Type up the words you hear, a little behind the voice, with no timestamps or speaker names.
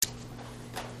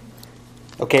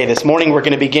Okay, this morning we're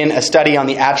going to begin a study on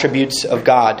the attributes of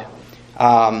God.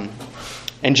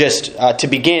 And just to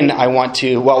begin, I want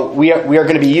to, we are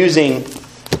going to be using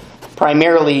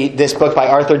primarily this book by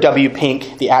Arthur W.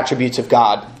 Pink, The Attributes of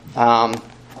God.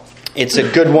 It's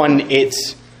a good one.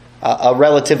 It's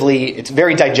it's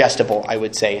very digestible, I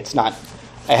would say. It's not,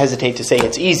 I hesitate to say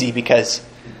it's easy because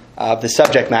the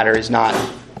subject matter is not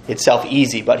itself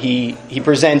easy, but he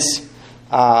presents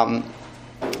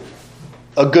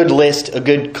a good list, a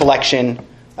good collection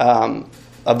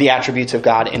of the attributes of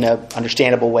God in an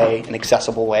understandable way, an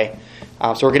accessible way.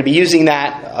 So we're going to be using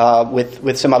that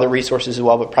with some other resources as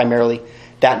well, but primarily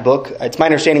that book. It's my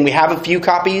understanding we have a few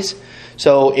copies,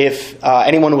 so if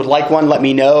anyone would like one, let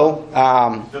me know.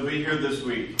 They'll be here this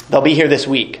week. They'll be here this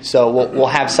week, so we'll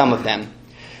have some of them.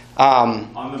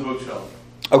 On the bookshelf.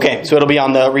 Okay, so it'll be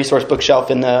on the resource bookshelf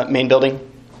in the main building,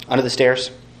 under the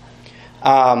stairs.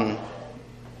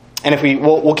 And if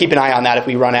we'll keep an eye on that. If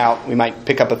we run out, we might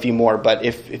pick up a few more. But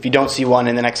if you don't see one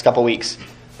in the next couple weeks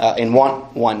and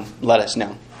want one, let us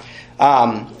know.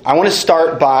 I want to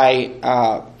start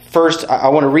by, first, I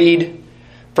want to read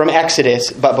from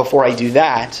Exodus. But before I do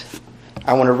that,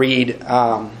 I want to read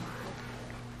from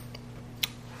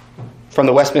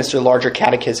the Westminster Larger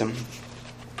Catechism.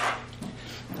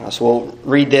 So we'll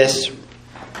read this,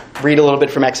 read a little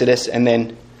bit from Exodus, and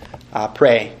then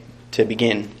pray to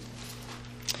begin.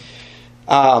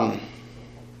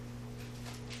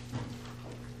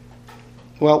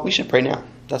 We should pray now.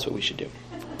 That's what we should do.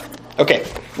 Okay,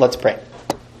 let's pray.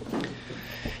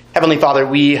 Heavenly Father,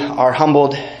 we are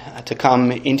humbled to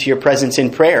come into your presence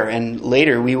in prayer, and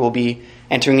later we will be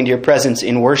entering into your presence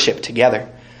in worship together.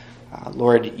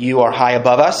 Lord, you are high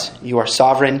above us. You are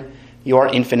sovereign. You are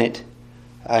infinite.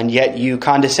 And yet you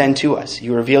condescend to us.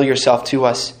 You reveal yourself to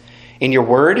us in your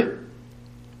word.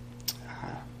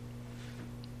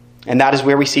 And that is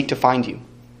where we seek to find you.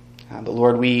 But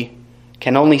Lord, we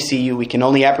can only see you. We can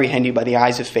only apprehend you by the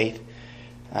eyes of faith.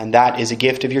 And that is a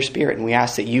gift of your Spirit. And we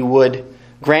ask that you would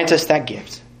grant us that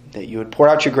gift. That you would pour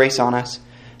out your grace on us.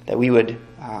 That we would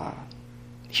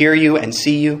hear you and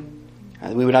see you.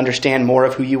 That we would understand more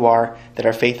of who you are. That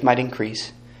our faith might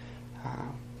increase.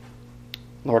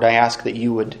 Lord, I ask that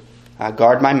you would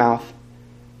guard my mouth.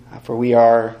 For we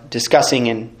are discussing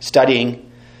and studying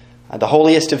the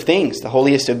holiest of things, the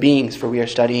holiest of beings, for we are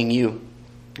studying you.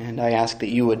 And I ask that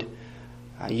you would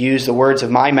use the words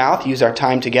of my mouth, use our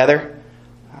time together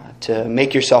to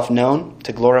make yourself known,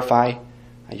 to glorify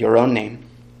your own name.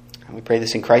 And we pray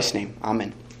this in Christ's name.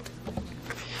 Amen.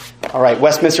 All right,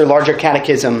 Westminster Larger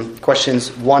Catechism,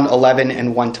 questions 111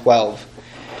 and 112.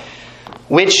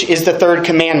 Which is the third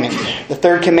commandment? The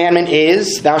third commandment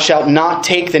is, thou shalt not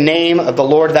take the name of the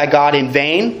Lord thy God in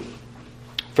vain,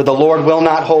 for the Lord will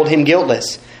not hold him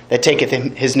guiltless that taketh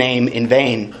his name in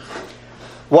vain.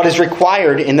 What is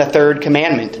required in the third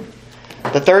commandment?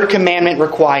 The third commandment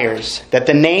requires that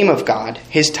the name of God,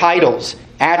 his titles,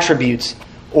 attributes,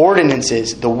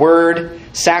 ordinances, the word,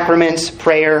 sacraments,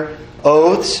 prayer,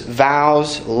 oaths,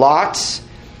 vows, lots,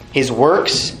 his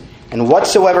works, and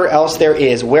whatsoever else there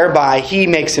is whereby he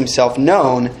makes himself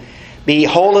known, be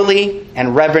holily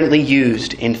and reverently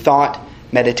used in thought,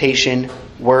 meditation,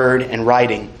 word, and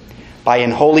writing, by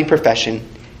an holy profession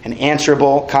and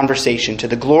answerable conversation to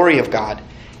the glory of God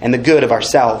and the good of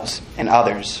ourselves and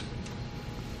others.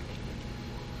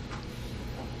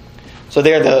 So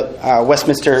there the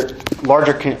Westminster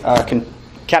Larger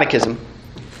Catechism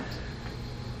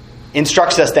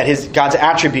instructs us that God's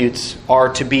attributes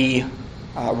are to be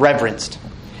reverenced.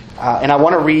 And I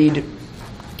want to read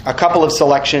a couple of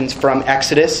selections from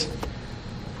Exodus.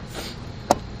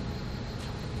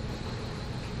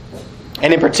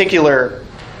 And in particular,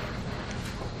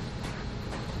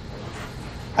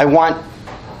 I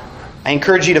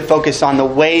encourage you to focus on the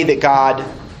way that God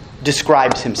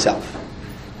describes himself.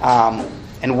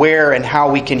 And where and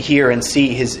how we can hear and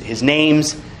see his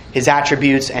names, his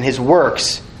attributes, and his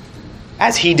works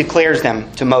as he declares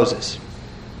them to Moses.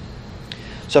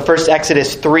 So first,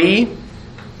 Exodus 3,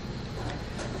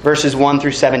 verses 1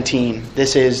 through 17.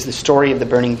 This is the story of the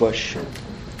burning bush.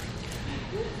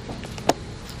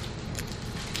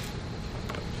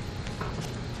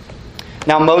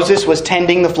 Now Moses was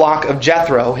tending the flock of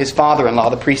Jethro, his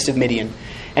father-in-law, the priest of Midian.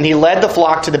 And he led the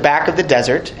flock to the back of the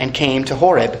desert and came to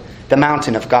Horeb, the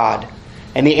mountain of God.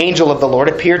 And the angel of the Lord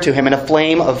appeared to him in a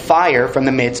flame of fire from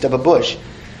the midst of a bush.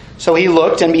 So he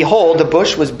looked, and behold, the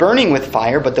bush was burning with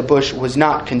fire, but the bush was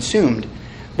not consumed.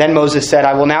 Then Moses said,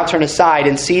 I will now turn aside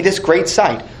and see this great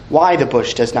sight, why the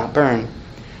bush does not burn.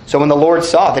 So when the Lord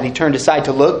saw that he turned aside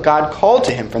to look, God called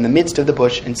to him from the midst of the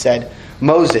bush and said,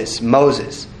 Moses,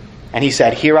 Moses. And he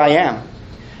said, Here I am.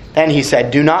 Then he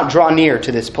said, "Do not draw near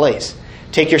to this place.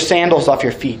 Take your sandals off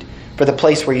your feet, for the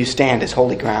place where you stand is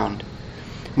holy ground."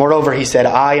 Moreover, he said,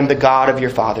 "I am the God of your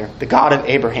father, the God of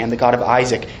Abraham, the God of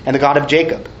Isaac, and the God of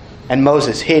Jacob." And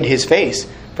Moses hid his face,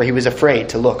 for he was afraid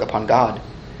to look upon God.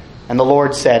 And the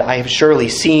Lord said, "I have surely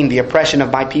seen the oppression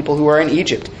of my people who are in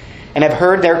Egypt, and have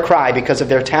heard their cry because of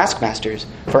their taskmasters,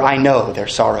 for I know their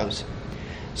sorrows.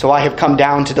 So I have come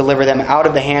down to deliver them out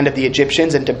of the hand of the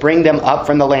Egyptians, and to bring them up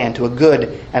from the land to a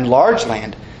good and large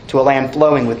land, to a land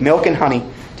flowing with milk and honey,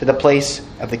 to the place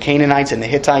of the Canaanites and the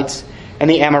Hittites, and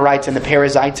the Amorites and the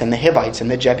Perizzites and the Hivites and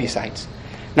the Jebusites.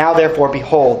 Now therefore,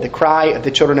 behold, the cry of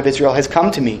the children of Israel has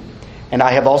come to me, and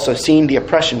I have also seen the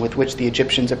oppression with which the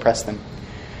Egyptians oppress them.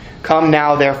 Come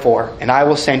now therefore, and I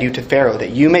will send you to Pharaoh,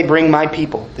 that you may bring my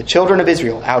people, the children of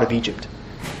Israel, out of Egypt."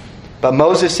 But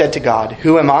Moses said to God,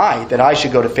 "Who am I that I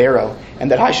should go to Pharaoh, and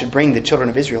that I should bring the children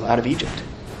of Israel out of Egypt?"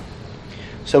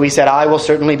 So he said, "I will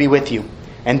certainly be with you,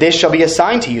 and this shall be a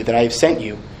sign to you that I have sent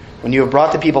you. When you have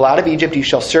brought the people out of Egypt, you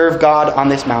shall serve God on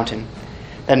this mountain."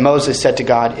 Then Moses said to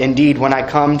God, "Indeed, when I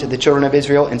come to the children of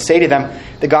Israel and say to them,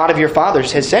 'The God of your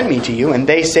fathers has sent me to you,' and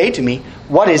they say to me,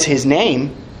 'What is his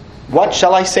name?' what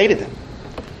shall I say to them?"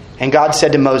 And God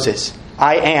said to Moses,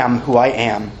 "I am who I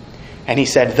am." And he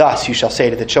said, "Thus you shall say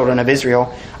to the children of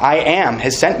Israel, 'I am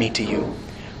has sent me to you.'"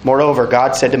 Moreover,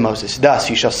 God said to Moses, "Thus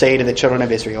you shall say to the children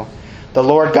of Israel, 'The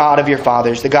Lord God of your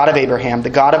fathers, the God of Abraham, the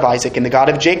God of Isaac, and the God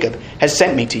of Jacob has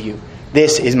sent me to you.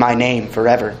 This is my name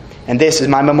forever, and this is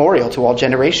my memorial to all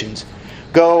generations.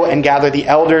 Go and gather the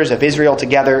elders of Israel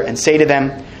together, and say to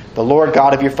them, The Lord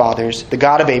God of your fathers, the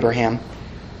God of Abraham,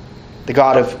 the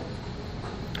God of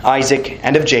Isaac,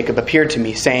 and of Jacob appeared to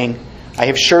me, saying, I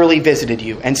have surely visited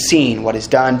you and seen what is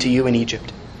done to you in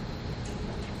Egypt.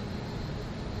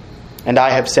 And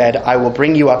I have said, I will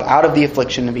bring you up out of the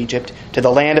affliction of Egypt to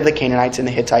the land of the Canaanites and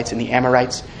the Hittites and the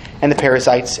Amorites and the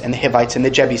Perizzites and the Hivites and the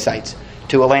Jebusites,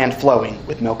 to a land flowing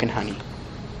with milk and honey."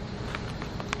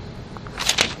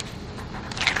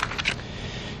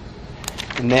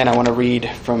 And then I want to read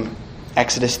from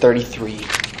Exodus 33.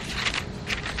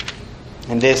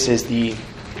 And this is the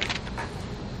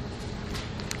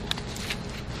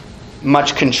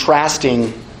much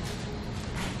contrasting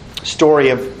story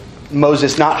of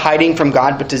Moses not hiding from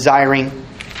God, but desiring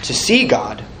to see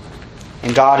God.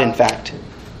 And God, in fact,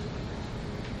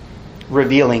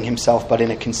 revealing himself, but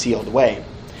in a concealed way.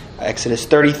 Exodus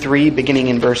 33, beginning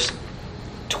in verse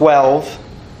 12.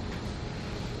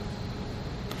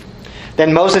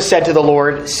 Then Moses said to the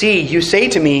Lord, "See, you say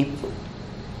to me..."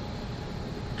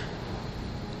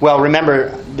 Well,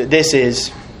 remember, this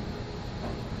is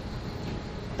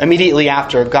immediately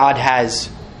after God has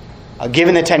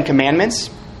given the Ten Commandments.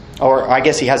 Or I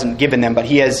guess he hasn't given them, but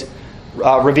he has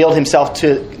revealed himself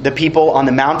to the people on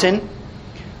the mountain.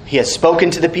 He has spoken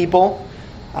to the people.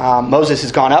 Moses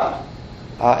has gone up.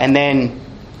 And then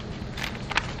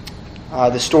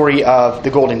the story of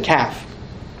the golden calf.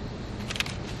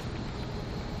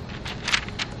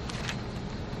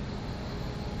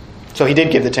 So he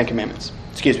did give the Ten Commandments.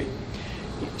 Excuse me.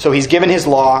 So he's given his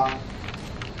law.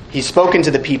 He's spoken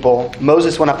to the people.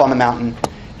 Moses went up on the mountain.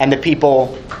 And the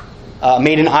people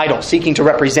made an idol, seeking to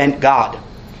represent God.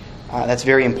 That's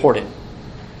very important.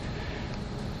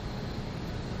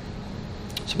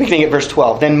 So beginning at verse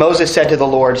 12. Then Moses said to the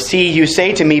Lord, "See, you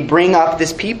say to me, bring up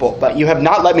this people, but you have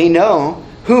not let me know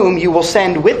whom you will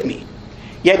send with me.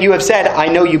 Yet you have said, I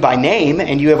know you by name,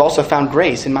 and you have also found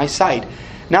grace in my sight.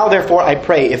 Now therefore I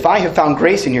pray, if I have found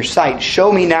grace in your sight,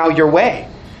 show me now your way,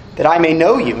 that I may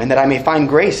know you, and that I may find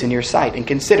grace in your sight, and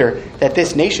consider that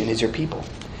this nation is your people."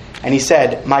 And he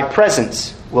said, "My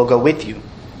presence will go with you,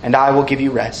 and I will give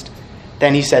you rest."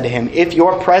 Then he said to him, "If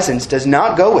your presence does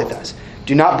not go with us,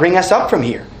 do not bring us up from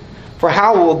here. For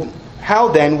how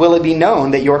then will it be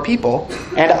known that your people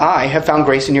and I have found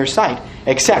grace in your sight,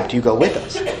 except you go with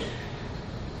us?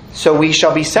 So we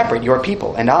shall be separate, your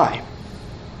people and I,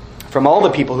 from all the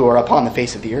people who are upon the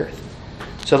face of the earth."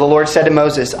 So the Lord said to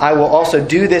Moses, "I will also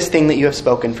do this thing that you have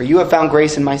spoken, for you have found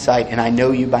grace in my sight, and I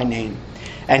know you by name."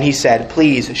 And he said,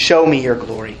 "Please show me your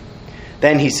glory."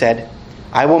 Then he said,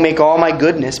 "I will make all my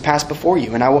goodness pass before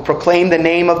you, and I will proclaim the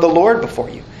name of the Lord before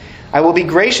you. I will be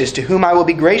gracious to whom I will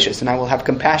be gracious, and I will have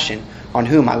compassion on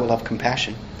whom I will have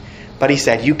compassion." But he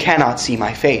said, "You cannot see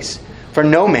my face, for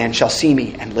no man shall see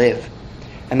me and live."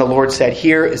 And the Lord said,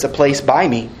 "Here is a place by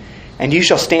me, and you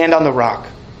shall stand on the rock.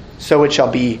 So it shall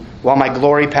be, while my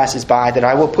glory passes by, that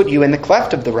I will put you in the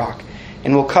cleft of the rock,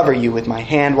 and will cover you with my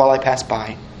hand while I pass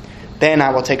by. Then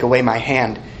I will take away my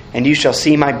hand, and you shall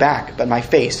see my back, but my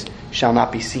face shall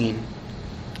not be seen."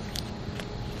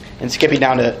 And skipping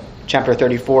down to chapter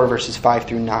 34, verses 5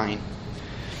 through 9.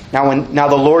 Now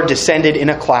the Lord descended in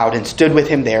a cloud and stood with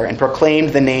him there and proclaimed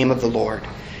the name of the Lord.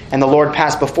 And the Lord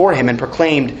passed before him and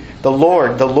proclaimed, the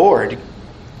Lord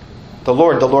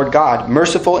God,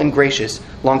 merciful and gracious,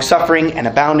 long-suffering and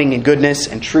abounding in goodness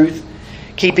and truth,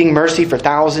 keeping mercy for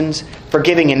thousands,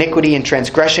 forgiving iniquity and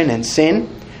transgression and sin,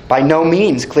 by no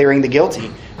means clearing the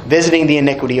guilty, visiting the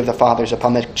iniquity of the fathers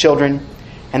upon the children,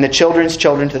 and the children's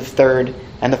children to the third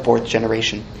and the fourth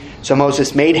generation. So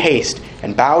Moses made haste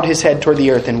and bowed his head toward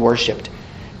the earth and worshipped.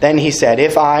 Then he said,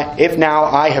 If now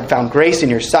I have found grace in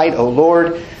your sight, O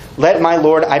Lord, let my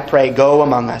Lord, I pray, go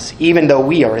among us, even though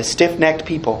we are a stiff-necked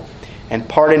people, and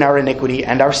pardon our iniquity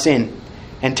and our sin,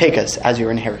 and take us as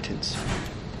your inheritance.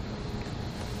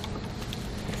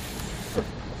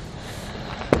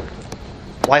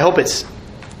 Well, I hope it's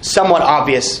somewhat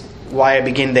obvious why I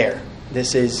begin there.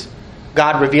 This is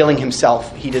God revealing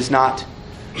himself. He does not...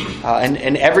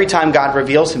 And every time God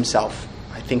reveals himself,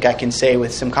 I think I can say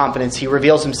with some confidence, he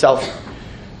reveals himself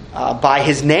by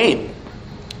his name,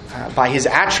 by his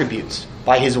attributes,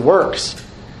 by his works,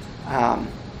 and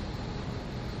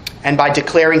by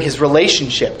declaring his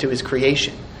relationship to his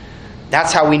creation.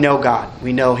 That's how we know God.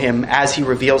 We know him as he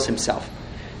reveals himself.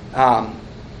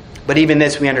 But even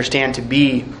this we understand to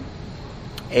be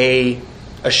a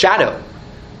shadow,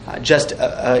 just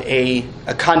a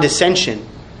condescension,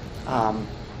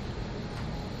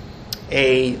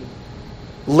 a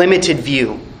limited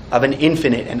view of an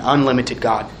infinite and unlimited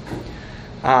God.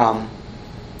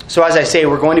 So as I say,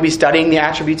 we're going to be studying the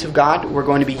attributes of God. We're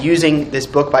going to be using this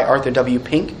book by Arthur W.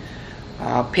 Pink.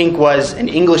 Pink was an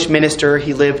English minister.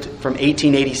 He lived from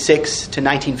 1886 to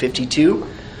 1952.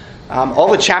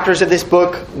 All the chapters of this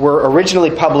book were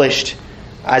originally published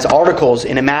as articles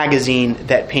in a magazine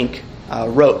that Pink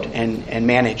wrote and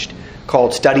managed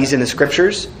called Studies in the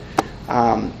Scriptures.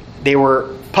 They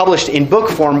were published in book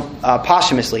form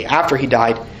posthumously after he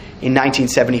died in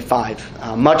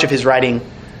 1975. Much of his writing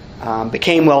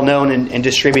became well known and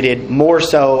distributed more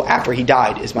so after he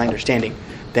died, is my understanding,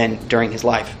 than during his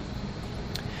life.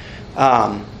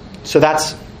 So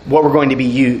that's what we're going to be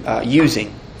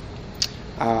using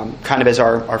kind of as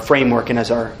our framework and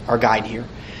as our guide here.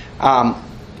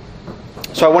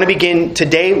 So I want to begin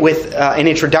today with an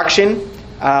introduction,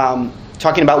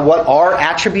 talking about what are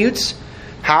attributes.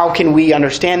 How can we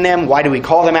understand them? Why do we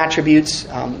call them attributes?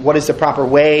 What is the proper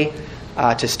way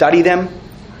to study them?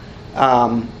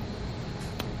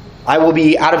 I will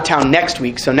be out of town next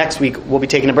week, so next week we'll be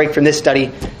taking a break from this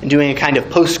study and doing a kind of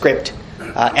postscript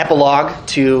epilogue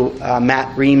to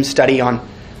Matt Ream's study on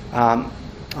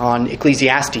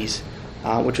Ecclesiastes,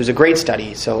 which was a great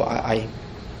study. So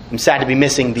I'm sad to be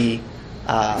missing the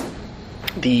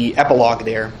epilogue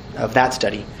there of that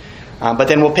study. But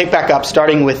then we'll pick back up,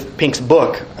 starting with Pink's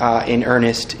book in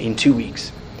earnest in 2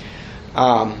 weeks.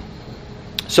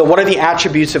 So what are the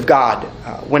attributes of God?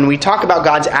 When we talk about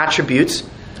God's attributes,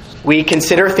 we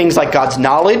consider things like God's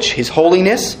knowledge, his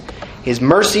holiness, his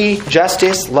mercy,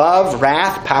 justice, love,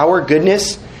 wrath, power,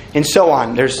 goodness, and so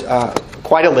on. There's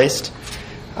quite a list.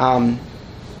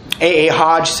 A.A.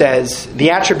 Hodge says, the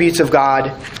attributes of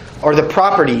God are the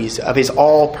properties of his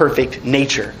all-perfect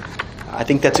nature. I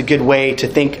think that's a good way to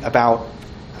think about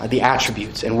the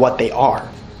attributes and what they are.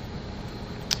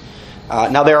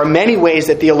 Now, there are many ways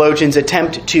that theologians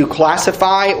attempt to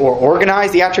classify or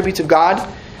organize the attributes of God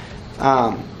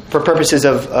for purposes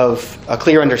of a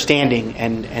clear understanding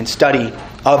and study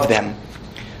of them.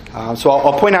 So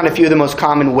I'll point out a few of the most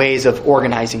common ways of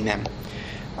organizing them.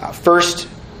 First,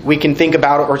 we can think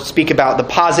about or speak about the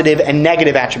positive and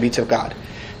negative attributes of God.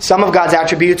 Some of God's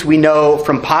attributes we know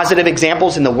from positive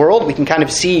examples in the world. We can kind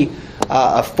of see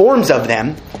forms of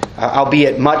them,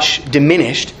 albeit much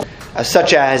diminished,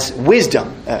 such as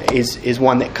wisdom is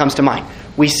one that comes to mind.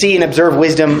 We see and observe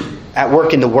wisdom at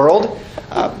work in the world.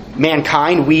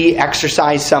 Mankind, we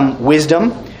exercise some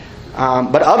wisdom.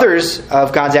 But others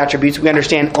of God's attributes we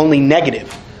understand only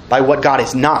negative by what God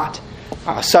is not,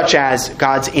 such as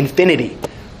God's infinity.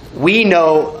 We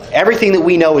know, everything that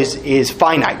we know is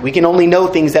finite. We can only know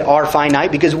things that are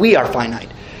finite because we are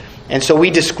finite. And so we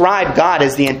describe God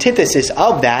as the antithesis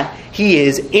of that. He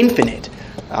is infinite.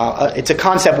 It's a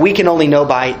concept we can only know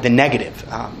by the negative,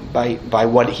 by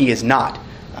what he is not.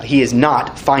 He is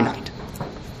not finite.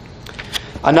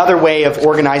 Another way of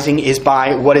organizing is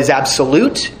by what is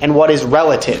absolute and what is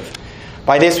relative.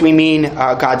 By this we mean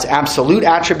God's absolute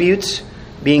attributes,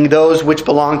 being those which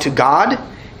belong to God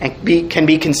and can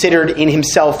be considered in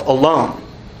himself alone,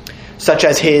 such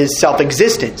as his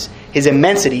self-existence, his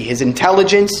immensity, his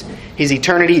intelligence, his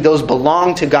eternity. Those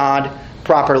belong to God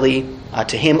properly,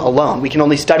 to him alone. We can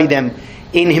only study them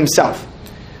in himself.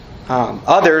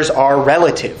 Others are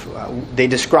relative. They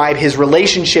describe his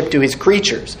relationship to his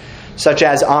creatures, such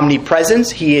as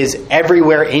omnipresence. He is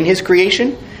everywhere in his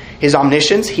creation. His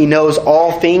omniscience. He knows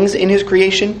all things in his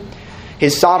creation.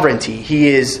 His sovereignty. He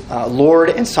is Lord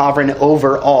and sovereign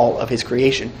over all of his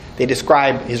creation. They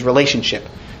describe his relationship.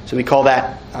 So we call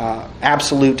that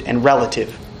absolute and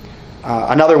relative.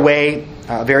 Another way,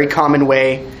 a very common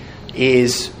way,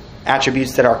 is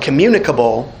attributes that are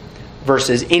communicable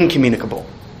versus incommunicable.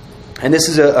 And this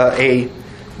is a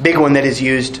big one that is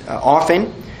used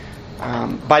often.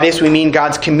 By this we mean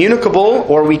God's communicable,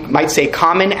 or we might say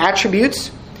common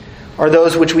attributes, are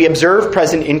those which we observe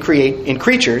present in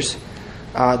creatures,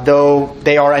 though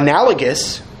they are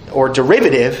analogous or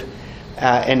derivative,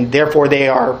 and therefore they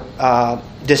are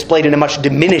displayed in a much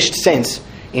diminished sense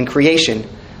in creation,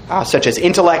 such as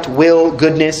intellect, will,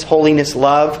 goodness, holiness,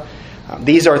 love.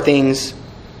 These are things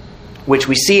which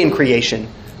we see in creation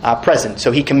present.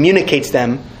 So he communicates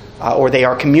them, or they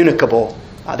are communicable.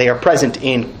 They are present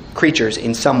in creatures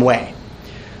in some way.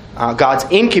 God's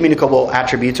incommunicable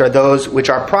attributes are those which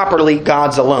are properly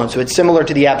God's alone. So it's similar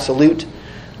to the absolute.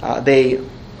 They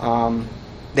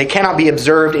cannot be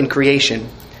observed in creation,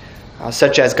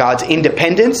 such as God's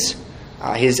independence,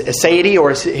 his aseity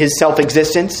or his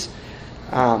self-existence,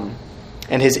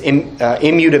 and his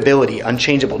immutability,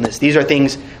 unchangeableness. These are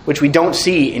things which we don't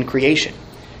see in creation.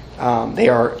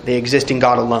 They exist in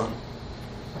God alone.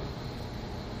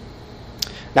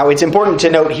 Now, it's important to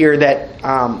note here that,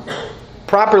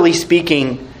 properly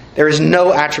speaking, there is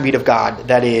no attribute of God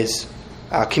that is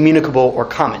communicable or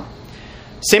common,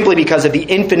 simply because of the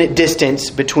infinite distance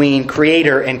between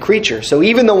creator and creature. So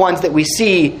even the ones that we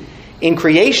see in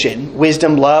creation,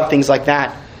 wisdom, love, things like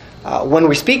that, when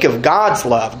we speak of God's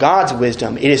love, God's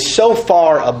wisdom, it is so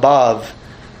far above,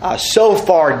 so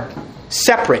far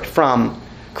separate from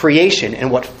creation and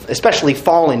what especially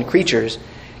fallen creatures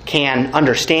can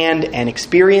understand and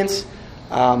experience,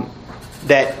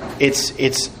 that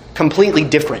it's completely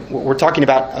different. We're talking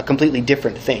about a completely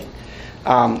different thing.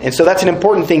 And so that's an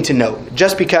important thing to note.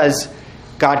 Just because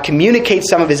God communicates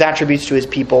some of his attributes to his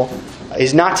people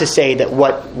is not to say that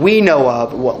what we know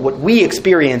of, what we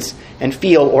experience and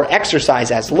feel or exercise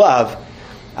as love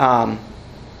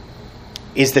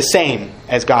is the same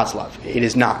as God's love. It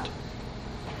is not.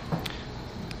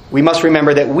 We must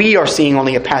remember that we are seeing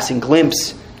only a passing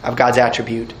glimpse of God's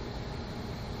attribute,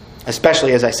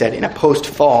 especially, as I said, in a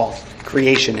post-fall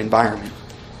creation environment.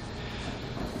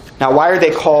 Now, why are they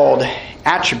called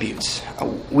attributes?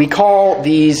 We call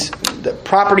these the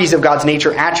properties of God's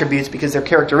nature attributes because they're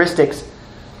characteristics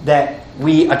that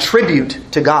we attribute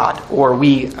to God, or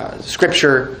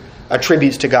Scripture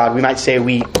attributes to God. We might say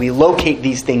we locate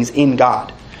these things in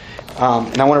God.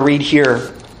 And I want to read here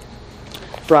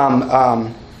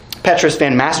from Petrus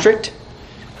van Maastricht,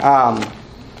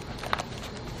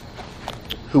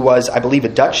 who was, I believe, a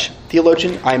Dutch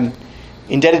theologian. I'm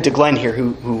indebted to Glenn here,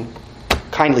 who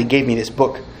kindly gave me this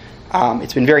book.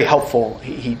 It's been very helpful.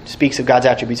 He speaks of God's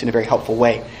attributes in a very helpful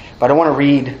way. But I want to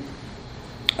read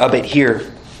a bit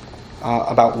here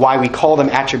about why we call them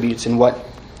attributes and what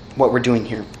we're doing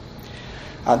here.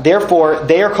 Therefore,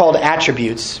 they are called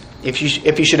attributes, if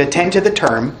you should attend to the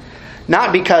term,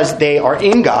 not because they are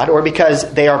in God or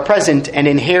because they are present and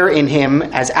inhere in him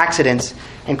as accidents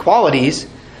and qualities,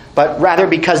 but rather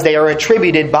because they are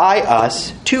attributed by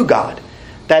us to God.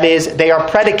 That is, they are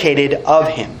predicated of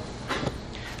him.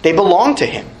 They belong to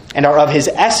him and are of his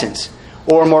essence,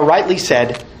 or more rightly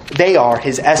said, they are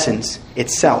his essence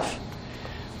itself.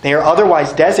 They are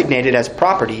otherwise designated as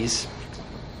properties,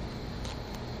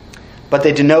 but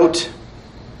they denote,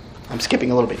 I'm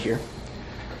skipping a little bit here,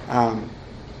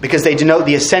 because they denote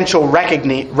the essential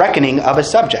reckoning of a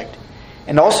subject,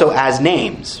 and also as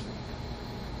names,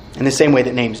 in the same way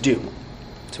that names do.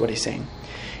 That's what he's saying.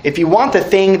 If you want the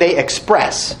thing they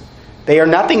express, they are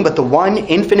nothing but the one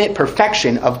infinite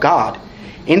perfection of God,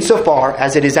 insofar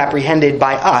as it is apprehended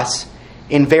by us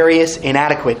in various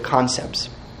inadequate concepts.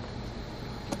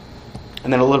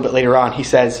 And then a little bit later on, he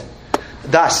says,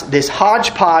 thus, this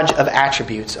hodgepodge of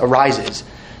attributes arises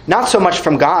not so much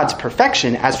from God's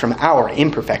perfection as from our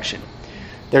imperfection.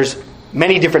 There's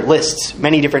many different lists,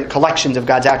 many different collections of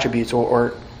God's attributes,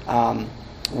 or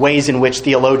ways in which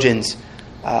theologians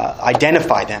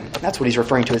identify them. That's what he's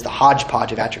referring to as the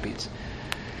hodgepodge of attributes.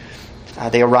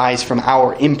 They arise from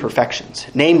our imperfections.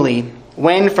 Namely,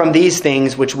 when from these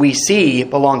things which we see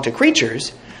belong to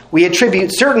creatures, we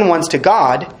attribute certain ones to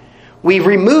God, we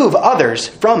remove others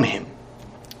from him,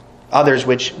 others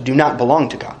which do not belong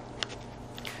to God.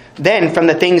 Then, from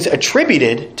the things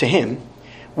attributed to him,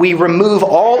 we remove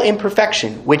all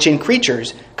imperfection which in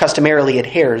creatures customarily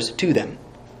adheres to them.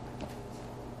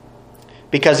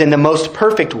 because in the most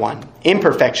perfect one,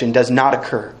 imperfection does not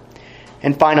occur.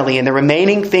 And finally, in the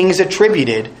remaining things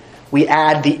attributed, we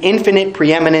add the infinite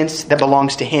preeminence that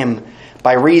belongs to him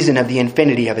by reason of the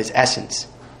infinity of his essence.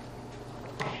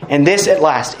 And this, at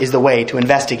last, is the way to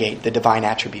investigate the divine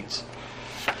attributes.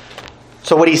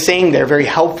 So what he's saying there very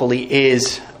helpfully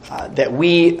is that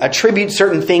we attribute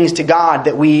certain things to God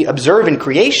that we observe in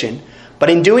creation, but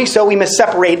in doing so we must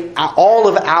separate all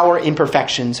of our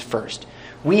imperfections first.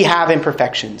 We have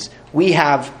imperfections. We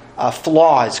have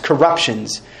flaws,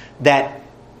 corruptions that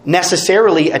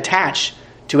necessarily attach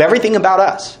to everything about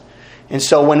us. And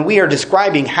so when we are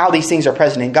describing how these things are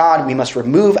present in God, we must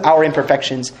remove our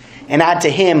imperfections and add to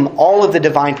him all of the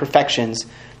divine perfections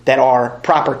that are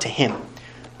proper to him.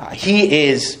 He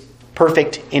is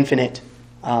perfect, infinite,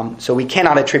 so we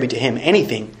cannot attribute to him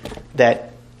anything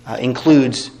that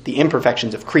includes the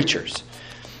imperfections of creatures.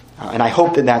 And I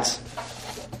hope that that's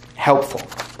helpful.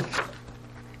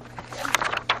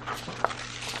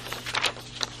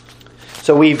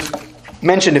 So we've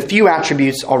mentioned a few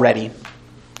attributes already,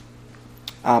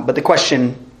 but the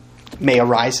question may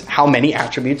arise, how many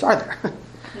attributes are there?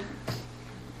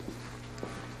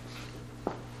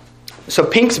 So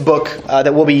Pink's book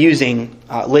that we'll be using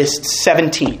lists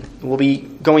 17. We'll be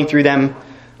going through them.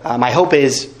 My hope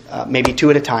is maybe 2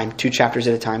 at a time, 2 chapters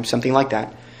at a time, something like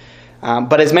that.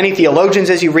 But as many theologians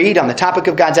as you read on the topic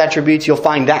of God's attributes, you'll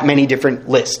find that many different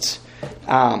lists.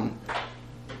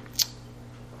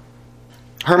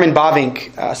 Herman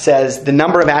Bavinck says, the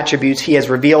number of attributes he has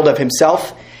revealed of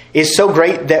himself is so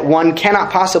great that one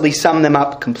cannot possibly sum them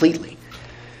up completely.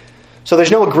 So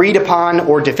there's no agreed upon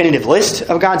or definitive list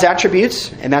of God's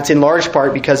attributes, and that's in large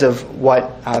part because of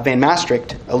what Van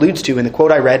Maastricht alludes to in the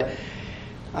quote I read,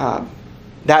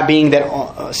 that being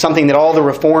that something that all the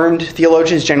Reformed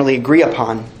theologians generally agree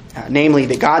upon, namely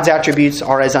that God's attributes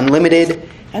are as unlimited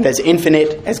and as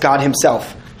infinite as God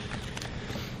himself.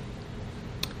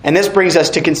 And this brings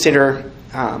us to consider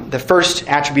the first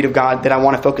attribute of God that I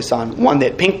want to focus on, one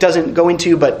that Pink doesn't go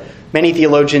into, but many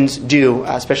theologians do,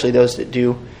 especially those that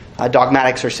do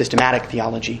dogmatics or systematic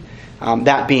theology,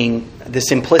 that being the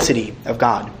simplicity of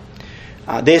God.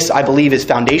 This, I believe, is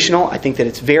foundational. I think that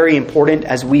it's very important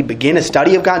as we begin a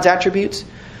study of God's attributes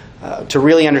to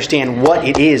really understand what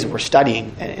it is we're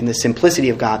studying. And the simplicity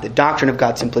of God, the doctrine of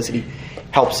God's simplicity,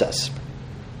 helps us.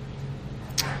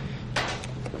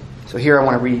 So here I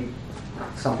want to read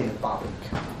something of Bavinck.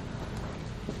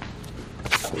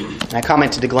 And I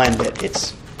commented to Glenn that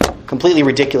it's completely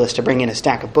ridiculous to bring in a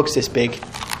stack of books this big.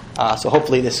 So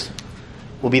hopefully this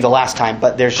will be the last time.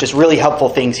 But there's just really helpful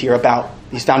things here about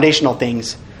these foundational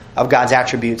things of God's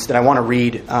attributes that I want to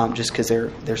read just because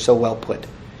they're so well put.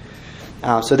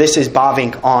 So this is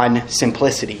Bavinck on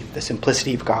simplicity, the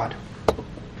simplicity of God.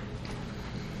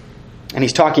 And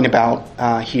he's talking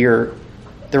about here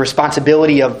the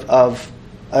responsibility of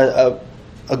a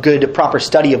good, proper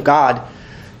study of God,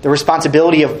 the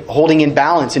responsibility of holding in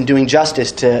balance and doing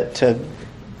justice to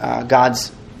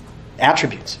God's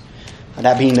attributes,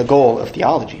 that being the goal of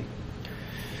theology.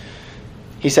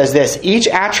 He says this, each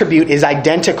attribute is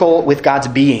identical with God's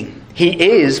being. He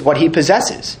is what he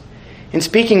possesses. In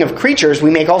speaking of creatures, we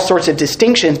make all sorts of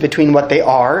distinctions between what they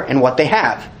are and what they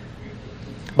have.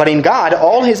 But in God,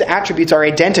 all his attributes are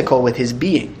identical with his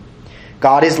being.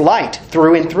 God is light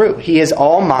through and through. He is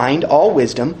all mind, all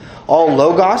wisdom, all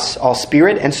logos, all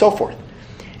spirit, and so forth.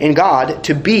 In God,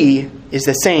 to be is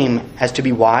the same as to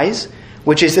be wise,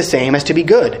 which is the same as to be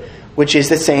good, which is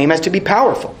the same as to be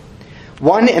powerful.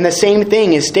 One and the same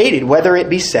thing is stated, whether it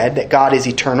be said that God is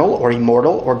eternal or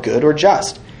immortal or good or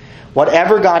just.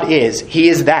 Whatever God is, he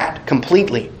is that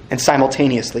completely and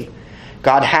simultaneously.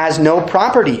 God has no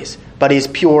properties, but is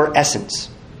pure essence.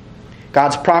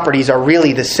 God's properties are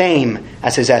really the same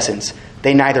as his essence.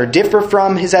 They neither differ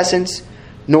from his essence,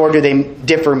 nor do they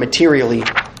differ materially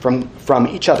from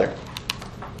each other.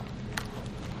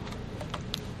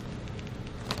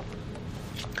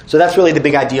 So that's really the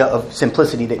big idea of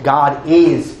simplicity, that God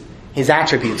is his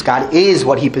attributes. God is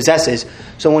what he possesses.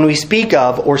 So when we speak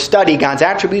of or study God's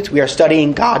attributes, we are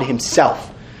studying God himself,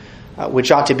 which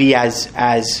ought to be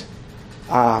as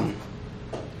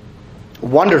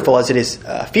wonderful as it is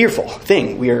a fearful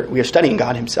thing. We are studying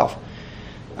God himself.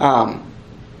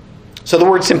 So the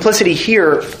word simplicity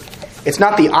here, it's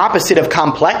not the opposite of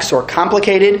complex or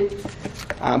complicated,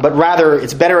 but rather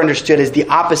it's better understood as the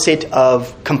opposite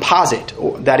of composite.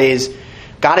 That is,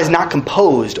 God is not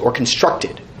composed or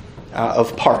constructed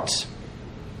of parts.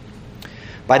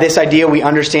 By this idea, we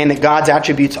understand that God's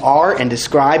attributes are and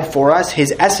describe for us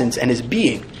his essence and his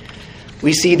being.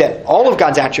 we see that all of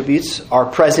God's attributes are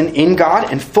present in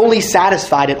God and fully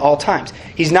satisfied at all times.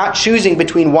 He's not choosing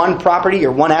between one property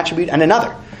or one attribute and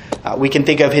another. We can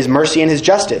think of his mercy and his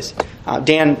justice.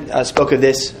 Dan spoke of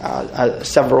this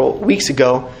several weeks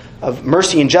ago, of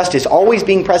mercy and justice always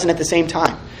being present at the same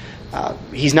time.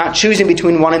 He's not choosing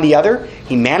between one and the other.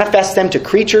 He manifests them to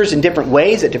creatures in different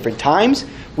ways at different times.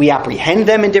 We apprehend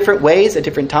them in different ways at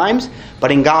different times.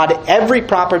 But in God, every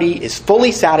property is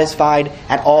fully satisfied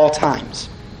at all times.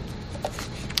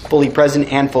 Fully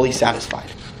present and fully satisfied.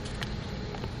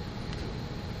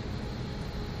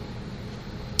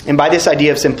 And by this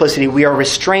idea of simplicity, we are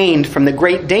restrained from the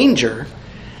great danger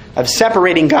of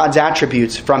separating God's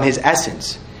attributes from his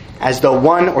essence, as though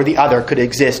one or the other could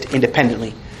exist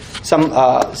independently. Some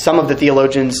of the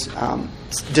theologians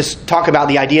just talk about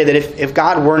the idea that if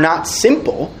God were not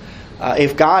simple,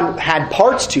 if God had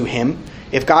parts to him,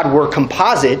 if God were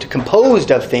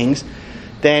composed of things,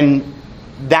 then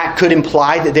that could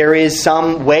imply that there is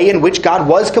some way in which God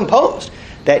was composed,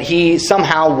 that he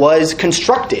somehow was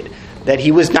constructed, that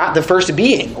he was not the first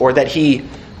being, or that he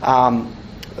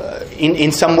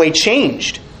in some way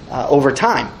changed over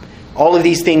time. All of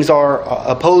these things are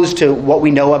opposed to what we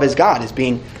know of as God, as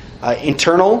being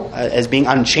internal, as being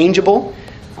unchangeable.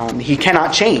 He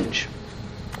cannot change.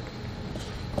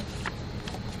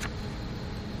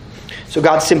 So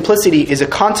God's simplicity is a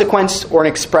consequence or an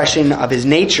expression of his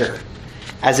nature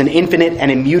as an infinite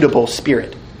and immutable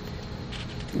spirit.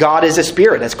 God is a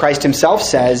spirit, as Christ himself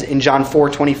says in John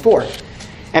 4:24.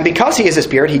 And because he is a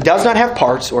spirit, he does not have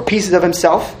parts or pieces of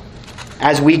himself,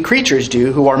 as we creatures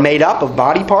do, who are made up of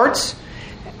body parts,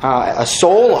 a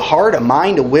soul, a heart, a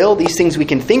mind, a will, these things we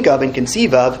can think of and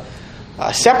conceive of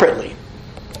separately.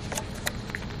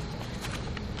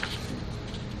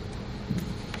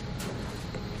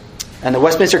 And the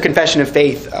Westminster Confession of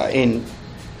Faith in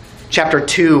chapter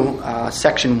 2,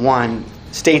 section 1,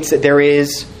 states that there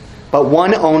is but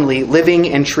one only living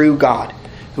and true God,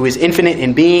 who is infinite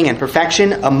in being and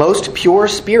perfection, a most pure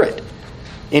spirit,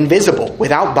 invisible,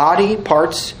 without body,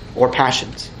 parts, or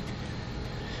passions.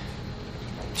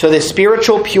 So the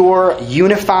spiritual, pure,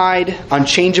 unified,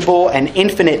 unchangeable, and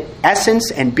infinite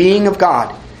essence and being of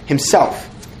God himself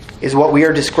is what we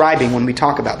are describing when we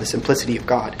talk about the simplicity of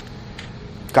God.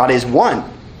 God is one.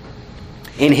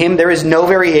 In him there is no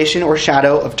variation or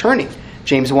shadow of turning.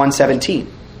 James 1:17.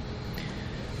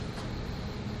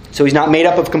 So he's not made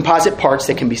up of composite parts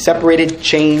that can be separated,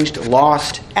 changed,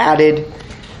 lost, added,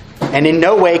 and in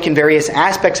no way can various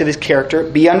aspects of his character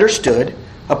be understood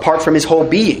apart from his whole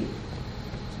being.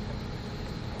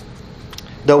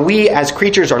 Though we as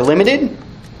creatures are limited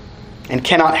and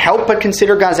cannot help but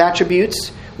consider God's attributes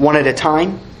one at a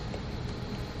time,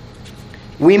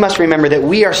 we must remember that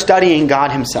we are studying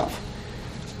God himself,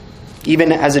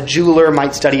 even as a jeweler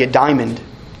might study a diamond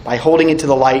by holding it to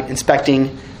the light,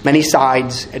 inspecting many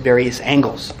sides at various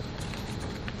angles.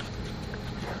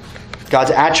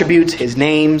 God's attributes, his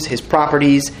names, his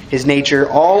properties, his nature,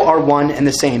 all are one and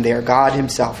the same. They are God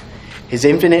himself, his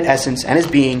infinite essence and his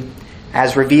being,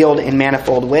 as revealed in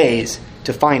manifold ways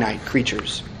to finite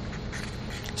creatures.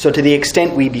 So to the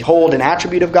extent we behold an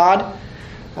attribute of God,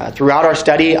 throughout our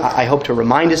study, I hope to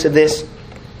remind us of this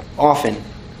often,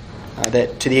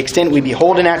 that to the extent we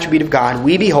behold an attribute of God,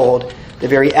 we behold the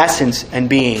very essence and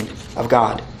being of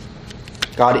God.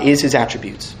 God is his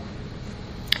attributes.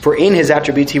 For in his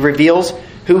attributes he reveals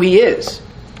who he is.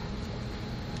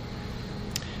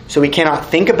 So we cannot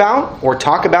think about or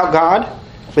talk about God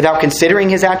without considering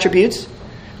his attributes.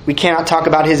 We cannot talk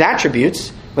about his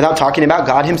attributes without talking about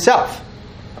God himself.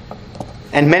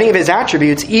 And many of his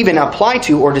attributes even apply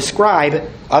to or describe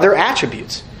other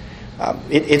attributes.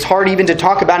 It's hard even to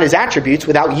talk about his attributes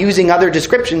without using other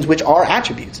descriptions which are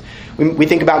attributes. We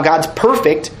think about God's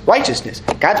perfect righteousness.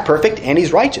 God's perfect and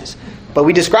he's righteous. But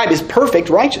we describe his perfect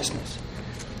righteousness.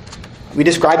 We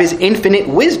describe his infinite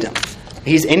wisdom.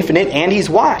 He's infinite and he's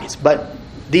wise. But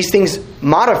these things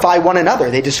modify one another.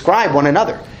 They describe one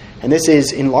another. And this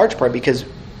is in large part because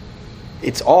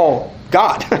it's all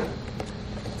God.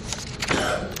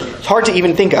 It's hard to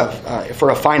even think of for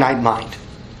a finite mind.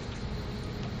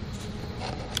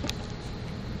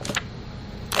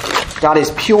 God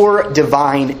is pure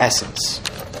divine essence.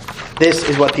 This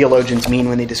is what theologians mean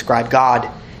when they describe God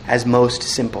as most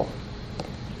simple.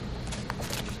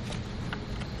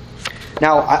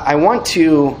 Now, I want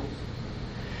to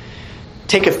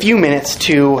take a few minutes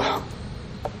to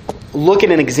look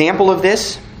at an example of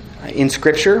this in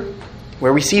Scripture,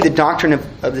 where we see the doctrine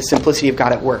of the simplicity of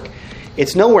God at work.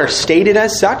 It's nowhere stated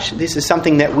as such. This is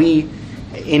something that we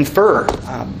infer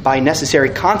by necessary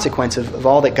consequence of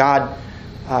all that God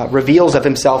reveals of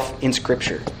himself in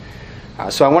Scripture.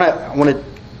 So I want to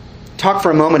talk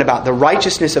for a moment about the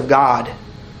righteousness of God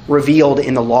revealed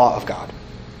in the law of God.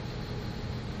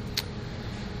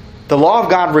 The law of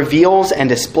God reveals and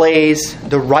displays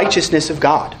the righteousness of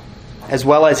God, as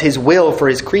well as His will for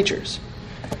His creatures.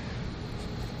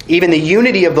 Even the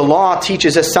unity of the law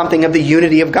teaches us something of the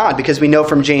unity of God, because we know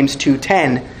from James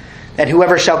 2:10 that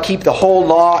whoever shall keep the whole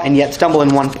law and yet stumble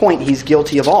in one point, he's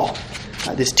guilty of all.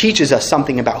 This teaches us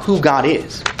something about who God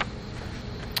is.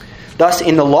 Thus,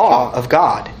 in the law of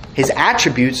God, His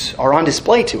attributes are on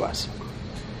display to us.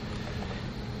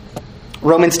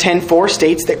 Romans 10:4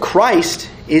 states that Christ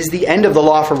is the end of the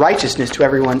law for righteousness to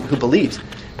everyone who believes.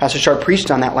 Pastor Sharp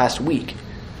preached on that last week.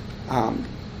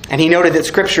 And he noted that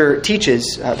Scripture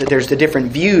teaches that there's the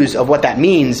different views of what that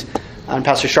means. And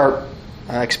Pastor Sharp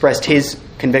expressed his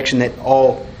conviction that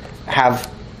all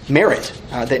have merit,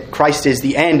 that Christ is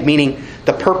the end, meaning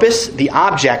the purpose, the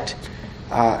object,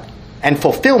 and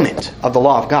fulfillment of the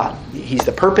law of God. He's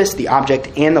the purpose, the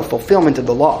object, and the fulfillment of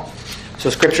the law. So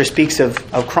Scripture speaks of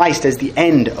Christ as the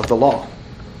end of the law.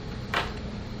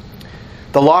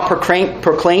 The law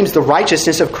proclaims the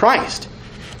righteousness of Christ.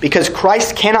 Because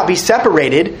Christ cannot be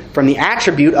separated from the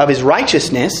attribute of His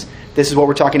righteousness, this is what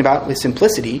we're talking about with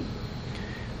simplicity,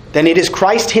 then it is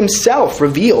Christ Himself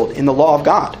revealed in the law of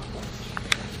God.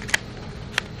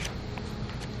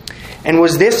 And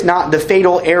was this not the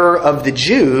fatal error of the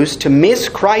Jews to miss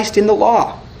Christ in the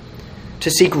law,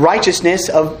 to seek the righteousness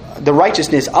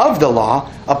of the law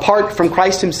apart from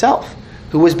Christ Himself,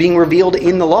 who was being revealed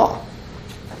in the law?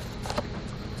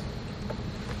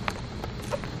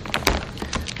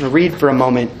 I'm going to read for a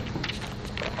moment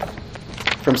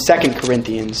from 2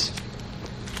 Corinthians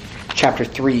chapter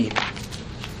 3.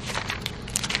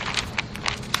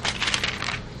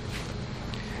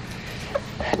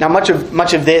 Now, much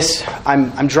of this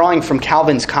I'm drawing from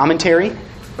Calvin's commentary,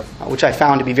 which I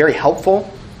found to be very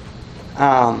helpful.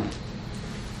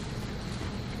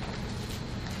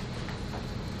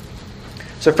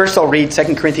 So first I'll read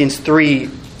 2 Corinthians 3,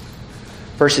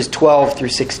 verses 12 through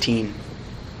 16.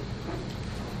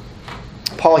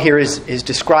 Paul here is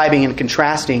describing and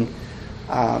contrasting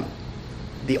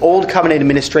the Old Covenant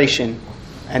administration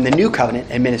and the New Covenant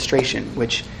administration,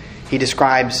 which he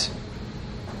describes.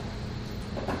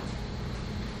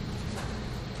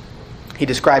 He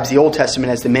describes the Old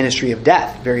Testament as the ministry of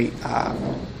death, very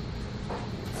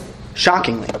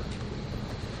shockingly.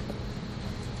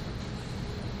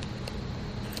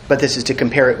 But this is to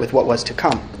compare it with what was to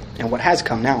come and what has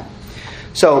come now.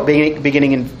 So,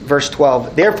 beginning in verse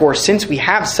 12, therefore, since we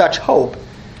have such hope,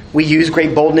 we use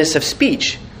great boldness of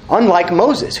speech, unlike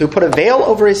Moses, who put a veil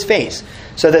over his face,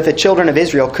 so that the children of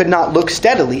Israel could not look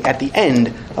steadily at the end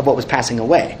of what was passing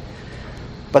away.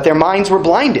 But their minds were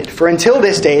blinded, for until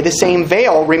this day the same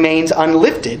veil remains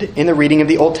unlifted in the reading of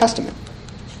the Old Testament,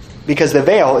 because the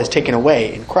veil is taken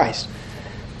away in Christ.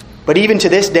 But even to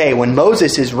this day, when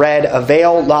Moses is read, a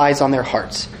veil lies on their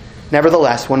hearts.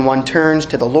 Nevertheless, when one turns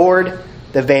to the Lord,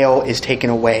 the veil is taken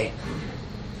away.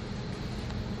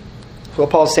 So what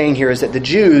Paul's saying here is that the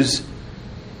Jews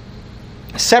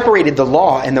separated the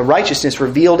law and the righteousness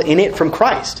revealed in it from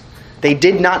Christ. They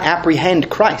did not apprehend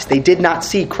Christ. They did not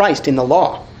see Christ in the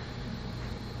law.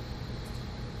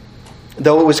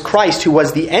 Though it was Christ who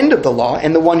was the end of the law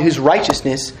and the one whose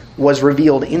righteousness was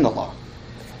revealed in the law.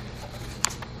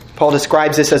 Paul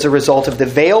describes this as a result of the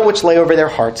veil which lay over their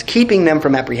hearts, keeping them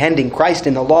from apprehending Christ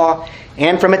in the law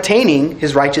and from attaining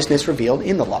His righteousness revealed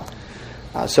in the law.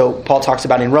 So Paul talks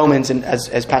about in Romans, and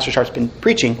as Pastor Sharp's been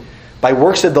preaching, by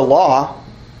works of the law,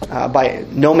 by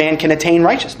no man can attain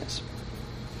righteousness.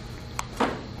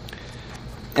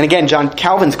 And again, John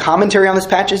Calvin's commentary on this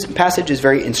passage is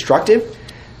very instructive.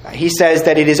 He says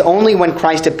that it is only when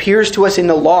Christ appears to us in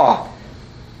the law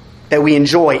that we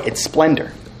enjoy its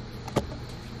splendor.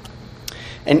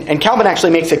 And Calvin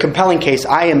actually makes a compelling case.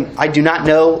 I do not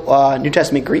know New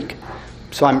Testament Greek,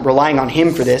 so I'm relying on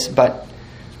him for this, but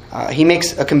he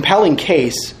makes a compelling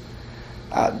case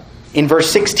in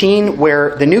verse 16,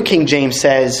 where the New King James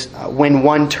says, when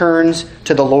one turns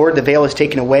to the Lord, the veil is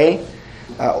taken away.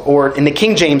 Or in the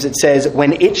King James it says,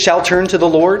 when it shall turn to the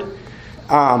Lord.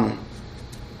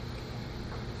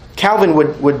 Calvin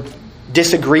would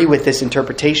disagree with this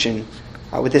interpretation,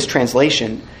 with this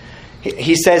translation.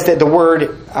 He says that the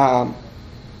word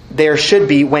there should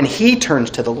be when he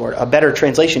turns to the Lord. A better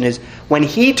translation is when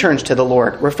he turns to the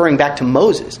Lord, referring back to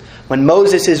Moses. When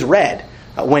Moses is read,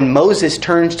 when Moses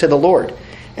turns to the Lord.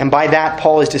 And by that,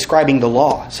 Paul is describing the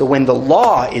law. So when the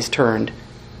law is turned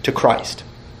to Christ.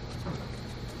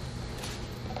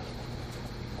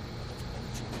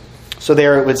 So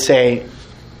there it would say,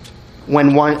 when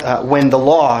the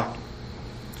law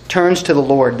turns to the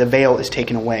Lord, the veil is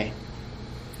taken away.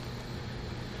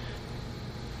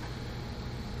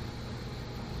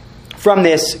 From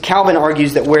this, Calvin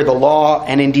argues that where the law,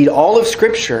 and indeed all of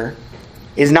Scripture,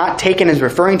 is not taken as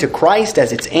referring to Christ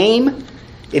as its aim,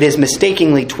 it is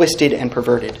mistakenly twisted and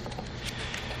perverted.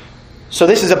 So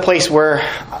this is a place where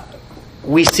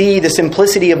we see the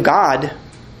simplicity of God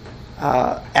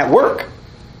at work.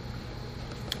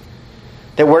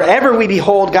 That wherever we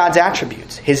behold God's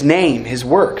attributes, His name, His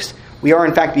works, we are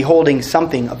in fact beholding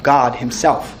something of God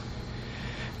Himself.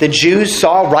 The Jews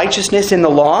saw righteousness in the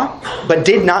law, but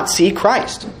did not see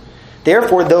Christ.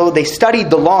 Therefore, though they studied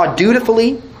the law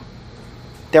dutifully,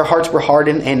 their hearts were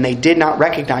hardened, and they did not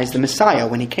recognize the Messiah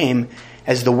when He came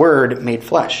as the Word made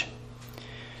flesh.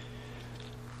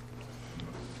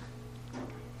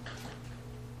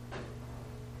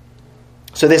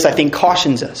 So this, I think,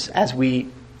 cautions us as we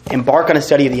embark on a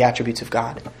study of the attributes of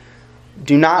God.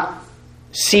 Do not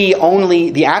see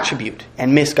only the attribute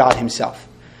and miss God Himself.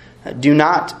 Do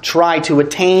not try to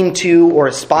attain to or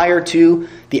aspire to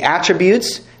the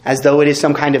attributes as though it is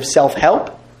some kind of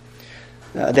self-help.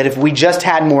 That if we just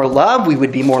had more love, we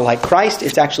would be more like Christ.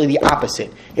 It's actually the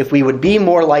opposite. If we would be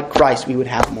more like Christ, we would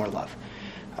have more love.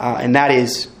 And that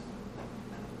is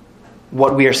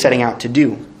what we are setting out to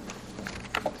do.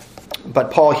 But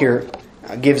Paul here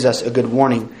gives us a good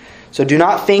warning. So do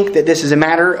not think that this is a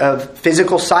matter of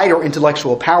physical sight or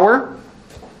intellectual power.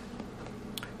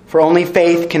 For only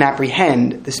faith can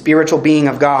apprehend the spiritual being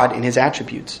of God in His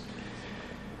attributes.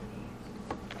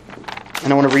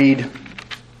 And I want to read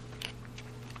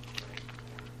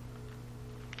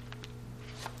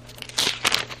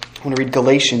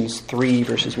Galatians 3,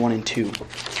 verses 1 and 2.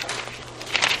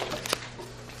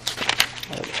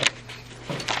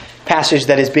 Passage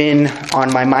that has been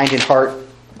on my mind and heart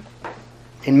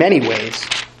in many ways.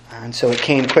 And so it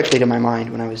came quickly to my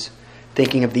mind when I was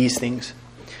thinking of these things.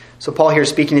 So Paul here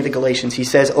speaking to the Galatians, he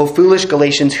says, O foolish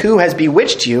Galatians, who has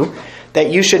bewitched you that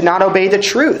you should not obey the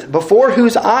truth, before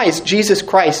whose eyes Jesus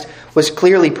Christ was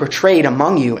clearly portrayed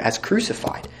among you as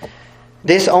crucified?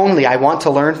 This only I want to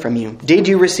learn from you. Did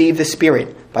you receive the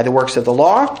Spirit by the works of the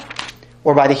law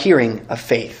or by the hearing of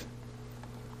faith?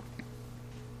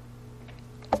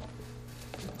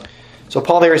 So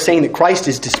Paul there is saying that Christ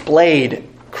is displayed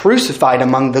crucified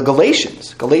among the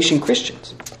Galatian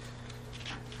Christians.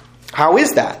 How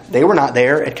is that? They were not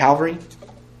there at Calvary.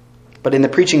 But in the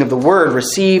preaching of the word,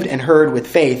 received and heard with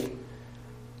faith,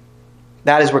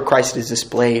 that is where Christ is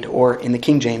displayed. Or in the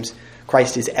King James,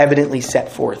 Christ is evidently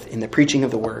set forth in the preaching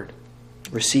of the word,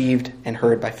 received and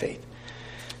heard by faith.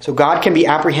 So God can be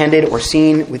apprehended or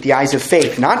seen with the eyes of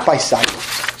faith, not by sight.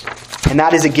 And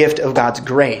that is a gift of God's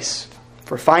grace.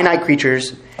 For finite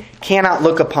creatures cannot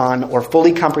look upon or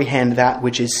fully comprehend that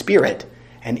which is spirit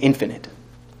and infinite.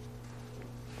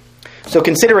 So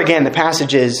consider again the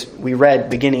passages we read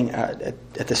beginning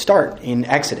at the start in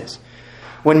Exodus.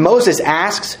 When Moses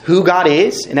asks who God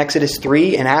is in Exodus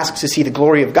 3 and asks to see the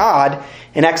glory of God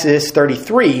in Exodus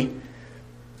 33,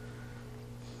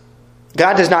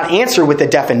 God does not answer with a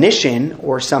definition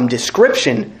or some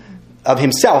description of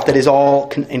Himself that is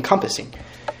all encompassing.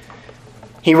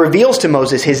 He reveals to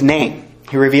Moses His name.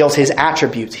 He reveals His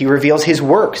attributes. He reveals His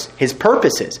works, His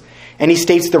purposes. And He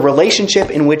states the relationship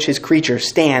in which His creatures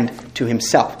stand to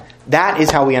Himself. That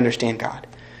is how we understand God.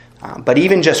 But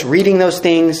even just reading those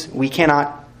things, we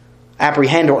cannot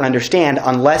apprehend or understand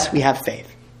unless we have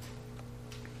faith.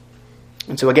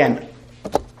 And so again,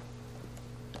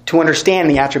 to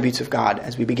understand the attributes of God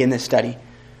as we begin this study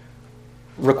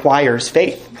requires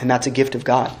faith, and that's a gift of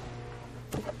God.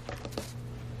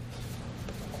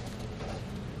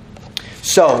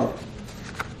 So,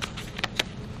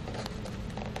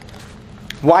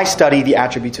 why study the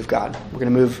attributes of God? We're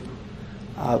going to move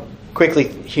quickly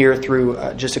here through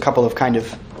just a couple of kind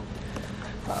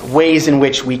of ways in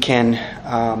which we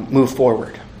can move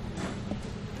forward.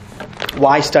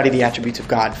 Why study the attributes of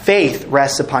God? Faith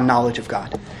rests upon knowledge of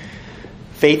God.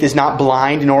 Faith is not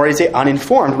blind, nor is it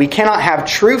uninformed. We cannot have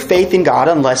true faith in God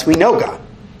unless we know God,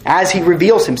 as He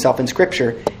reveals Himself in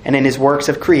Scripture and in His works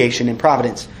of creation and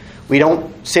providence. We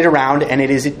don't sit around, and it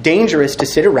is dangerous to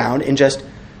sit around and just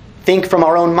think from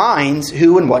our own minds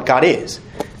who and what God is.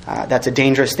 That's a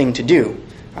dangerous thing to do.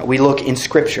 We look in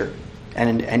Scripture.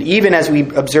 And even as we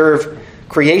observe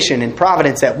creation and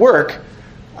providence at work,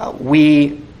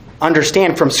 we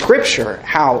understand from Scripture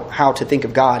how to think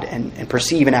of God and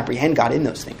perceive and apprehend God in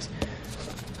those things.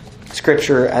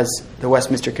 Scripture, as the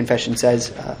Westminster Confession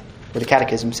says, or the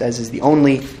Catechism says, is the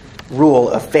only rule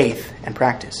of faith and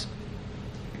practice.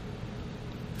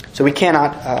 So we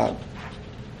cannot...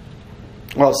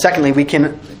 secondly, we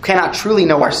cannot truly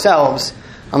know ourselves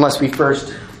unless we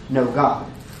first know God.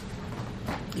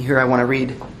 Here I want to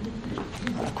read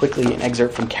quickly an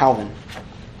excerpt from Calvin.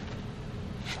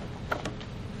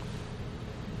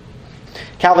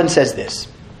 Calvin says this: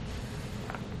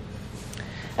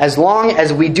 "As long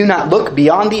as we do not look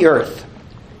beyond the earth,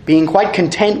 being quite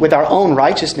content with our own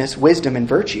righteousness, wisdom, and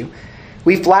virtue,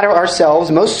 we flatter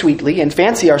ourselves most sweetly and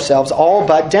fancy ourselves all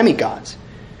but demigods.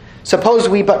 Suppose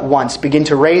we but once begin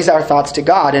to raise our thoughts to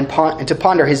God and to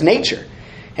ponder his nature,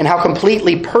 and how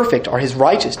completely perfect are his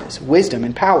righteousness, wisdom,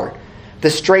 and power, the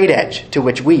straight edge to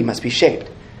which we must be shaped.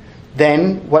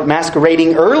 Then what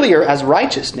masquerading earlier as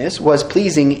righteousness was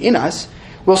pleasing in us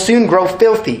will soon grow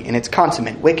filthy in its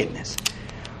consummate wickedness.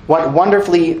 What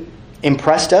wonderfully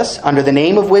impressed us under the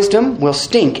name of wisdom will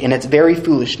stink in its very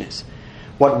foolishness.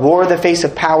 What wore the face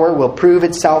of power will prove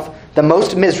itself the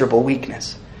most miserable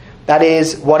weakness. That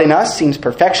is, what in us seems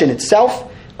perfection itself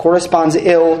corresponds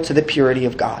ill to the purity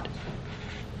of God."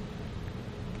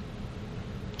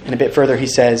 And a bit further he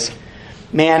says,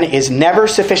 "Man is never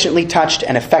sufficiently touched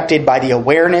and affected by the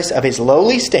awareness of his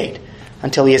lowly state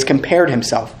until he has compared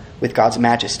himself with God's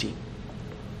majesty."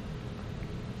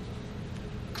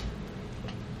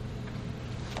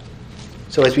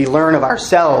 So as we learn of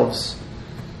ourselves,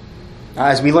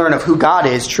 as we learn of who God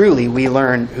is truly, we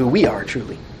learn who we are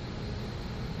truly,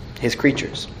 his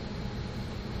creatures.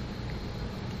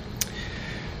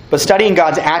 But studying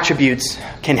God's attributes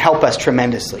can help us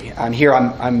tremendously. Here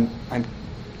I'm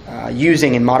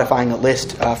using and modifying a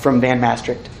list from Van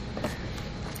Maastricht.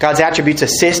 God's attributes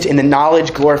assist in the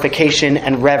knowledge, glorification,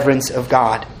 and reverence of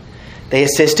God. They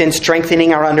assist in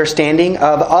strengthening our understanding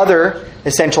of other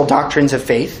essential doctrines of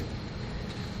faith.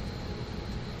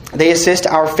 They assist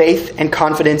our faith and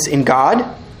confidence in God,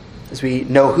 as we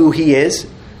know who he is,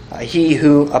 he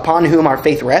upon whom our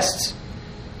faith rests.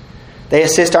 They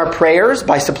assist our prayers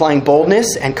by supplying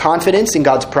boldness and confidence in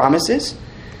God's promises.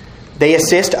 They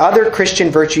assist other Christian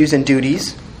virtues and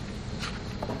duties.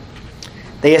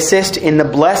 They assist in the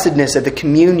blessedness of the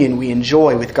communion we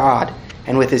enjoy with God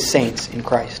and with his saints in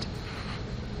Christ.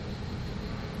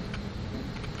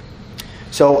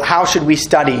 So how should we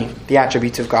study the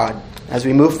attributes of God? As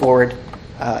we move forward,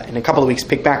 in a couple of weeks,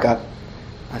 pick back up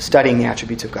studying the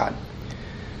attributes of God.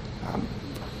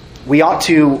 We ought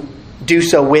to do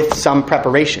so with some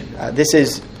preparation. This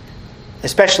is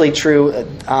especially true.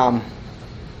 I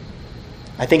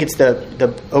think it's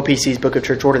the OPC's Book of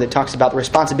Church Order that talks about the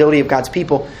responsibility of God's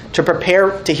people to prepare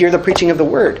to hear the preaching of the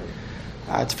Word.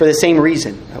 It's for the same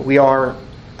reason. We are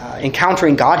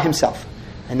encountering God himself,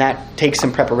 and that takes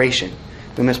some preparation.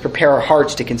 We must prepare our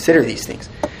hearts to consider these things.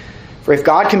 For if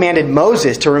God commanded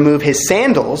Moses to remove his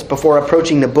sandals before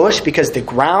approaching the bush because the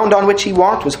ground on which he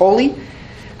walked was holy,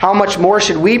 how much more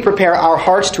should we prepare our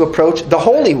hearts to approach the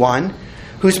Holy One,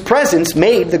 whose presence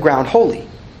made the ground holy?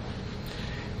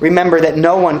 Remember that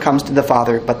no one comes to the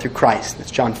Father but through Christ.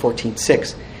 That's John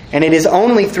 14:6. And it is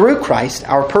only through Christ,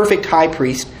 our perfect high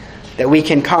priest, that we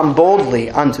can come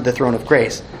boldly unto the throne of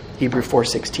grace. Hebrews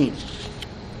 4:16.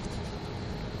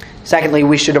 Secondly,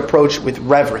 we should approach with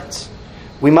reverence.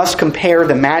 We must compare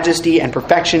the majesty and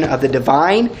perfection of the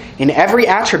divine in every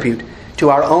attribute to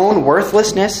our own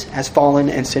worthlessness as fallen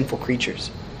and sinful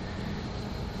creatures.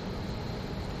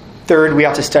 Third, we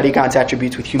ought to study God's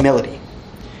attributes with humility.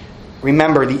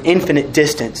 Remember the infinite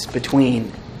distance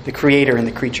between the Creator and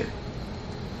the creature.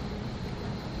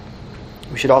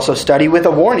 We should also study with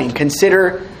a warning.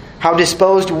 Consider how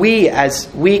disposed we as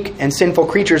weak and sinful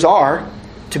creatures are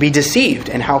to be deceived,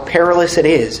 and how perilous it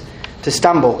is to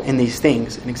stumble in these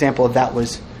things. An example of that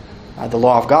was the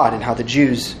law of God, and how the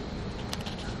Jews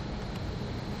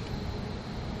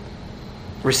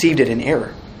received it in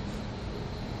error.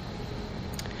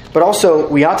 But also,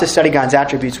 we ought to study God's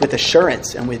attributes with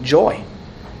assurance and with joy.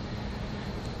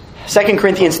 2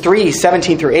 Corinthians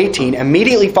 3:17 through 18,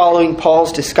 immediately following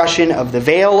Paul's discussion of the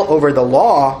veil over the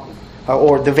law,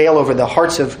 or the veil over the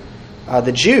hearts of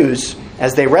the Jews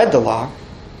as they read the law,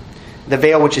 the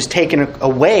veil which is taken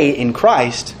away in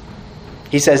Christ,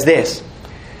 he says this: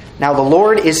 "Now the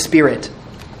Lord is Spirit,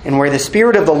 and where the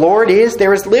Spirit of the Lord is,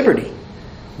 there is liberty.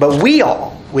 But we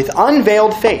all, with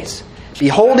unveiled face,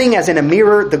 beholding as in a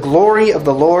mirror the glory of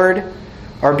the Lord,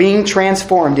 are being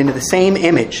transformed into the same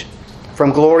image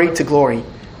from glory to glory,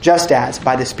 just as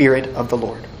by the Spirit of the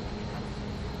Lord."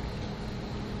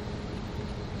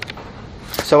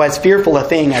 So as fearful a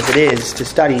thing as it is to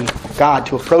study God,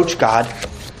 to approach God,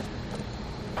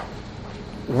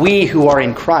 we who are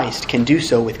in Christ can do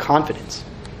so with confidence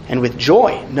and with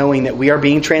joy, knowing that we are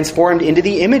being transformed into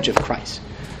the image of Christ.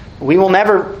 We will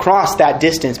never cross that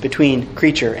distance between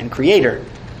creature and creator,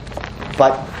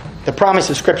 but the promise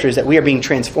of Scripture is that we are being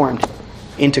transformed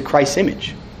into Christ's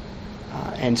image.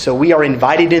 And so we are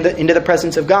invited into the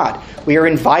presence of God. We are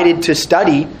invited to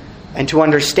study and to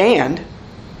understand,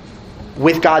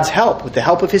 with God's help, with the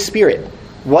help of His Spirit,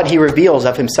 what He reveals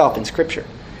of Himself in Scripture.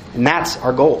 And that's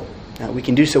our goal. We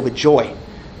can do so with joy.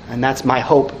 And that's my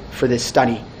hope for this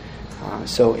study.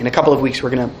 So in a couple of weeks,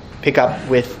 we're going to pick up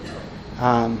with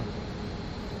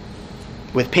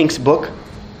Pink's book.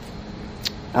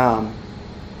 And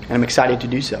I'm excited to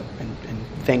do so. And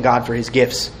thank God for His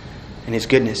gifts and His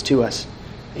goodness to us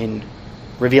in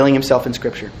revealing Himself in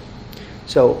Scripture.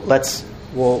 So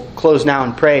we'll close now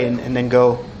and pray and then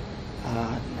go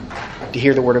to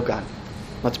hear the Word of God.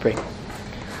 Let's pray.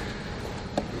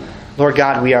 Lord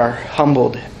God, we are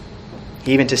humbled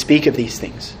even to speak of these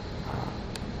things.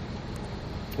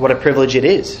 What a privilege it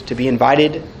is to be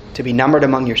invited to be numbered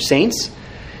among your saints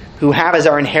who have as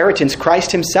our inheritance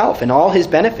Christ Himself and all His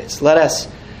benefits. Let us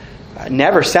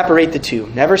never separate the two,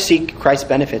 never seek Christ's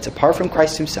benefits apart from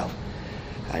Christ Himself.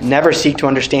 Never seek to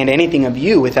understand anything of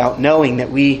you without knowing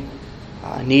that we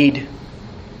need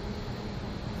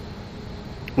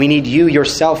you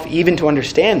yourself even to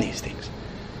understand these things.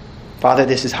 Father,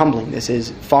 this is humbling. This is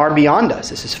far beyond us.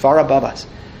 This is far above us.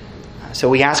 So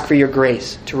we ask for your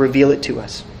grace to reveal it to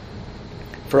us.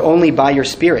 For only by your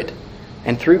Spirit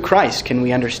and through Christ can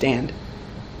we understand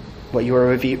what you are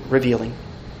revealing.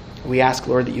 We ask,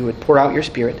 Lord, that you would pour out your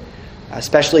Spirit,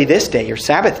 especially this day, your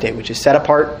Sabbath day, which is set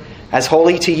apart as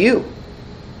holy to you.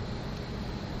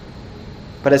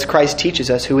 But as Christ teaches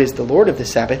us, who is the Lord of the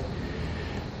Sabbath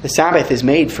is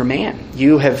made for man.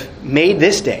 You have made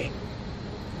this day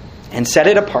and set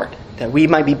it apart that we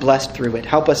might be blessed through it.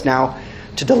 Help us now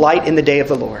to delight in the day of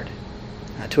the Lord,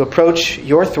 to approach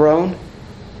your throne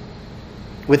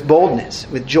with boldness,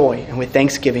 with joy, and with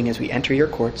thanksgiving as we enter your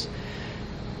courts.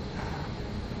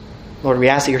 Lord, we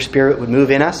ask that your Spirit would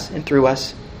move in us and through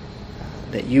us,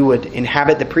 that you would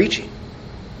inhabit the preaching,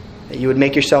 that you would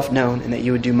make yourself known, and that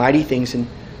you would do mighty things in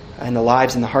the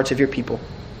lives and the hearts of your people.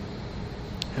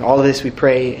 And all of this we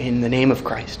pray in the name of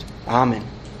Christ. Amen.